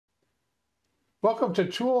Welcome to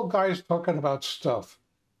Two Old Guys Talking About Stuff.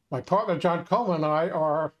 My partner John Coleman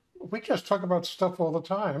and we just talk about stuff all the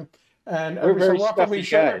time. And We're every very so often stuffy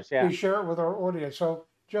guys, yeah. we share it with our audience. So,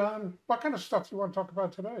 John, what kind of stuff do you want to talk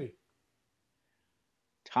about today?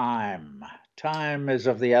 Time. Time is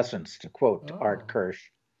of the essence, to quote Art Oh, Kirsch.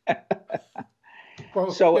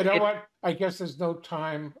 well, So you know it what? I guess there's no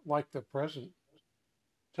time like the present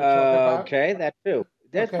to talk about. okay, that too.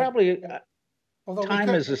 There's Okay. probably Although we time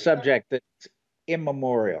could, is a subject that's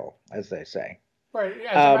immemorial, as they say. right,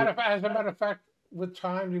 Um, as a matter of fact, with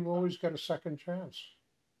time, you always get a second chance.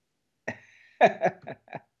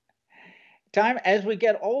 time, as we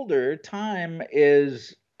get older, time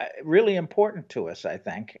is really important to us, I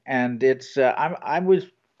think, and it's. I was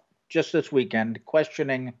just this weekend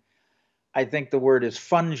questioning. I think the word is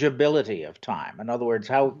fungibility of time. In other words,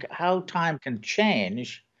 how time can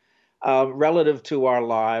change relative to our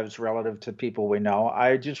lives, relative to people we know.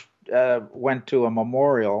 I just went to a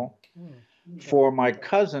memorial Hmm. for my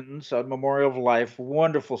cousins, a memorial of life,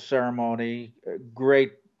 wonderful ceremony,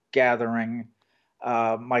 great gathering.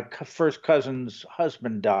 My first cousin's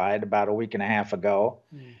husband died about a week and a half ago,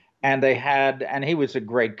 Hmm. and he was a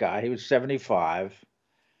great guy. He was 75,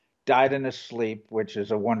 died in his sleep, which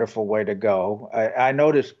is a wonderful way to go. I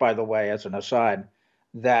noticed, by the way, as an aside,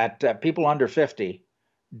 that people under 50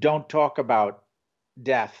 don't talk about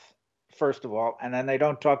death, first of all, and then they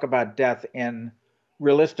don't talk about death in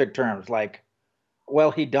realistic terms, like,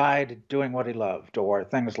 well, he died doing what he loved, or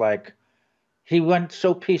things like, he went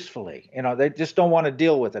so peacefully. They just don't want to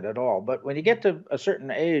deal with it at all. But when you get to a certain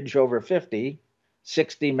age, over 50,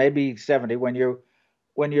 60, maybe 70, when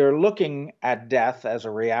you're looking at death as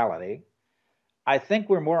a reality, I think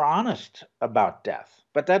we're more honest about death.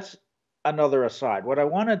 But that's another aside. What I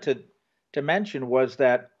wanted to mention was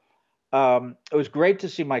that it was great to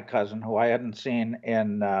see my cousin, who I hadn't seen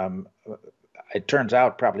in, it turns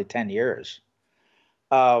out, probably 10 years.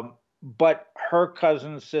 But her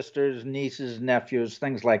cousins, sisters, nieces, nephews,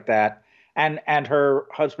 things like that, and her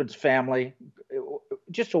husband's family,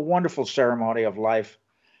 just a wonderful ceremony of life,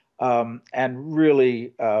 and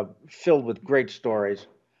really filled with great stories.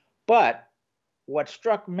 But what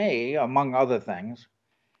struck me, among other things,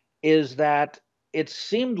 is that it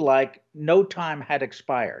seemed like no time had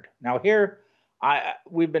expired. Now here,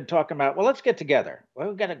 we've been talking about, well, let's get together. Well,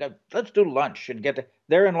 we gotta go. Let's do lunch and get to.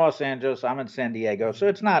 They're in Los Angeles. I'm in San Diego, so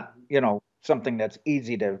it's not something that's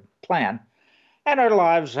easy to plan. And our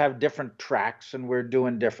lives have different tracks, and we're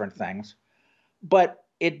doing different things. But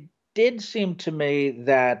it did seem to me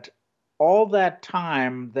that all that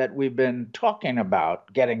time that we've been talking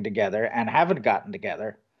about getting together and haven't gotten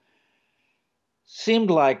together seemed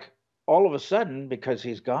like all of a sudden, because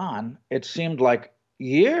he's gone, it seemed like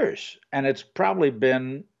years. And it's probably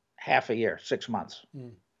been half a year, 6 months. Hmm.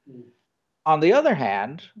 On the other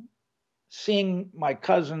hand, seeing my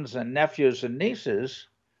cousins and nephews and nieces,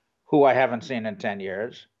 who I haven't seen in 10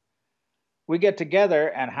 years, we get together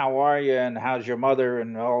and how are you and how's your mother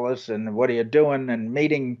and all this and what are you doing and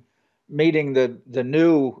meeting the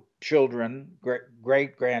new children,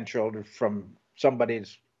 great grandchildren from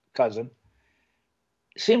somebody's cousin,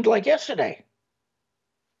 seemed like yesterday.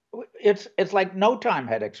 It's like no time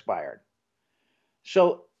had expired.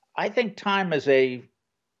 So I think time is a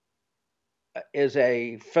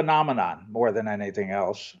phenomenon more than anything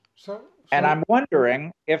else. So, And so I'm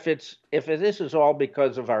wondering if this is all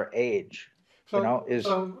because of our age. So, Is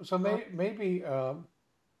maybe uh,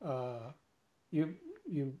 you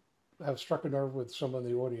you have struck a nerve with some in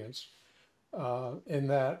the audience in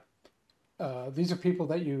that these are people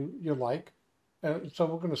that you like. So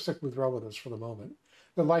we're going to stick with relatives for the moment.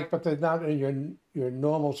 They're like, but they're not in your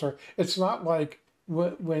normal circle. It's not like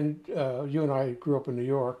when you and I grew up in New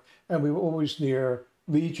York, and we were always near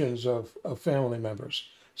legions of family members.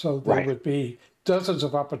 So there right. would be dozens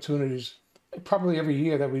of opportunities, probably every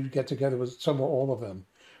year, that we'd get together with some or all of them,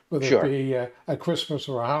 whether it Sure. be at Christmas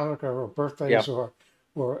or Hanukkah or birthdays Yep.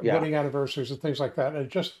 or Yeah. wedding anniversaries and things like that.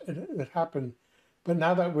 And it happened. But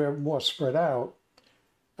now that we're more spread out,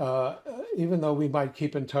 uh, even though we might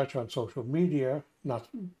keep in touch on social media, not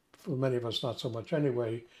for many of us, not so much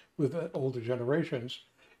anyway, with older generations,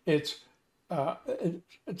 it's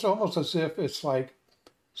it's almost as if it's like,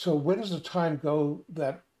 so where does the time go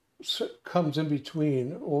that comes in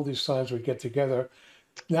between all these times we get together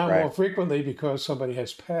now more Right. frequently because somebody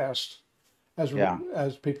has passed Yeah.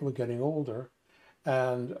 as people are getting older,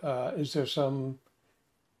 and is there some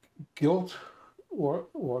guilt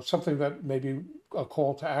or something that maybe a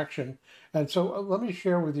call to action. And so let me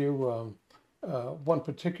share with you one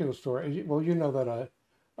particular story. Well, you know that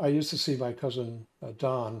I used to see my cousin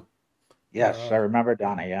Don Yes, I remember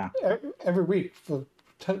Donnie. Yeah. Every week for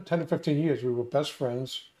 10 to 15 years, we were best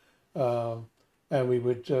friends. Um, and we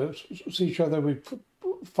would see each other. We'd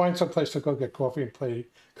find some place to go get coffee and play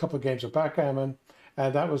a couple of games of backgammon.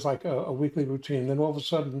 And that was like a weekly routine. Then all of a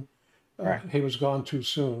sudden, Right. he was gone too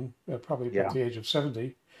soon, probably at Yeah. the age of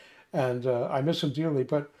 70. And I miss him dearly.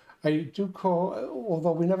 But I do call,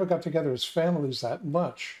 although we never got together as families that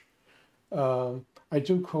much, I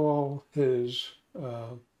do call his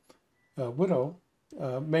widow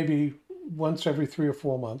maybe once every 3 or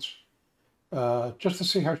 4 months, just to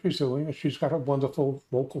see how she's doing. She's got a wonderful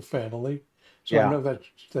local family, so I Yeah. know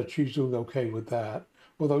that she's doing okay with that.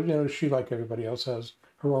 Although she, like everybody else, has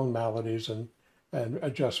her own maladies and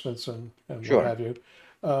adjustments and what Sure. have you.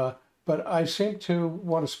 Uh, but I seem to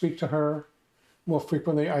want to speak to her more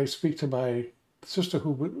frequently. I speak to my sister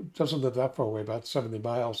who doesn't live that far away, about 70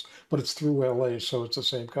 miles, but it's through LA, so it's the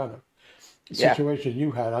same kind of Yeah. situation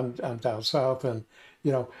you had. I'm down south, and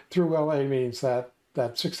through LA means that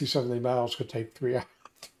 60, 70 miles could take 3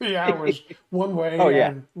 hours one Oh way yeah.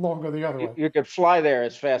 and longer the other You, way. you could fly there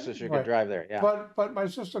as fast as you could Right. drive there. Yeah. But my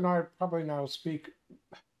sister and I probably now speak,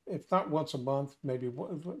 if not once a month, maybe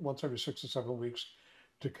once every 6 or 7 weeks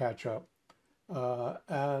to catch up.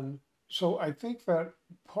 And so I think that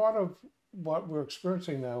part of what we're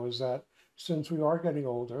experiencing now is that since we are getting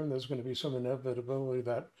older, and there's going to be some inevitability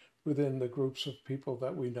that within the groups of people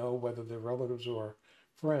that we know, whether they're relatives or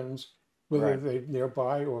friends, whether Right. they're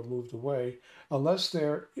nearby or moved away, unless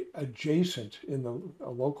they're adjacent in a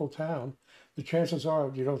local town, the chances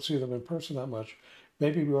are you don't see them in person that much.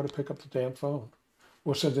 Maybe we ought to pick up the damn phone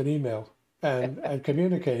or send an email and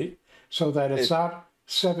communicate so that it's It, not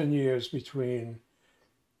 7 years between.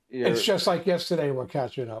 It's you're just like yesterday we're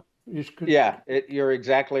catching up. You could, Yeah, you're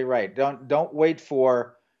exactly right. Don't wait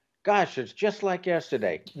for, gosh, it's just like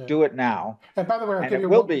yesterday. yeah. Do it now, And by the way, and it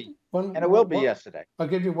will be, and it will be yesterday. I'll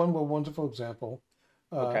give you one more wonderful example.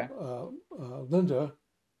 Okay. Linda,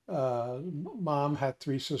 mom had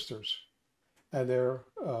 3 sisters, and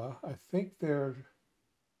I think they're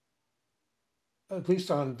at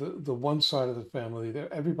least on the one side of the family.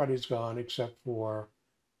 Everybody's gone except for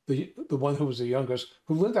the one who was the youngest,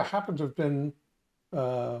 who Linda happened to have been.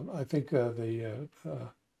 I think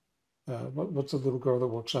what's the little girl that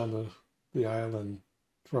works on the aisle and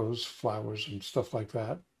throws flowers and stuff like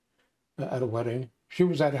that at a wedding? She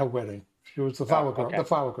was at her wedding. She was the Oh, flower girl. okay. The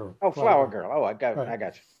flower girl. Oh, Flower Girl. Oh, Right. I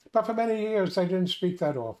got you. But for many years, they didn't speak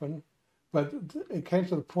that often. But it came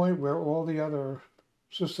to the point where all the other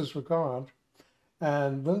sisters were gone,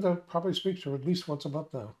 and Linda probably speaks to her at least once a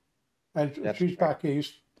month now. And That's she's great. back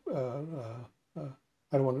east.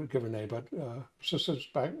 I don't want to give her name, but sister's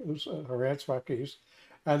back, her aunt's back east,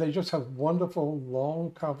 and they just have wonderful,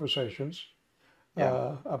 long conversations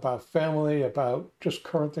Yeah. about family, about just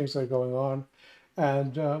current things that are going on,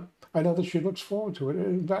 and I know that she looks forward to it.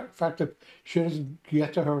 In fact, if she doesn't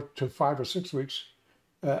get to her to 5 or 6 weeks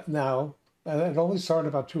now, and it only started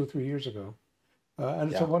about 2 or 3 years ago,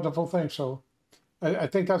 and it's a Yeah. wonderful thing. So I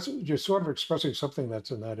think you're sort of expressing something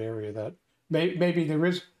that's in that area that maybe there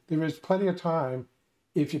is plenty of time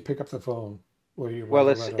if you pick up the phone or you write Well,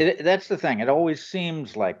 a letter. that's the thing. It always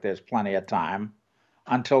seems like there's plenty of time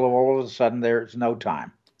until all of a sudden there's no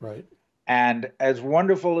time. Right. And as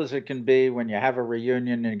wonderful as it can be when you have a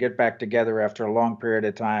reunion and you get back together after a long period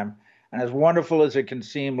of time, and as wonderful as it can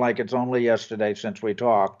seem like it's only yesterday since we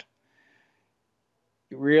talked,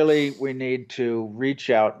 really we need to reach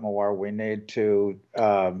out more. We need to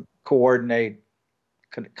coordinate,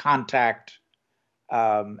 contact,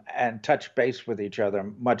 and touch base with each other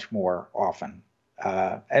much more often.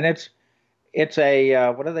 And it's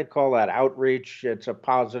a what do they call that? Outreach. It's a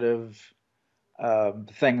positive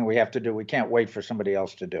thing that we have to do. We can't wait for somebody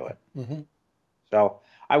else to do it. Hmm. So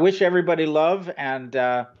I wish everybody love, and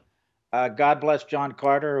God bless John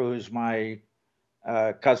Carter, who's my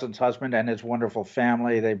cousin's husband, and his wonderful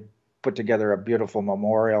family. They put together a beautiful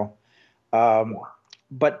memorial. Um,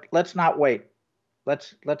 but let's not wait.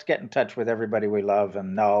 Let's get in touch with everybody we love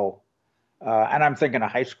and know. And I'm thinking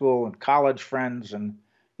of high school and college friends, and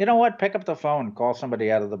you know what? Pick up the phone, call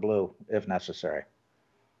somebody out of the blue if necessary.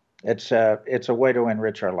 It's a way to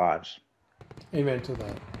enrich our lives. Amen to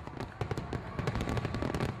that.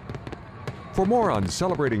 For more on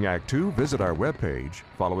Celebrating Act Two, visit our webpage,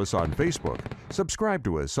 follow us on Facebook, subscribe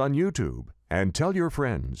to us on YouTube, and tell your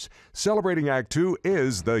friends. Celebrating Act Two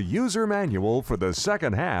is the user manual for the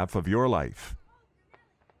second half of your life.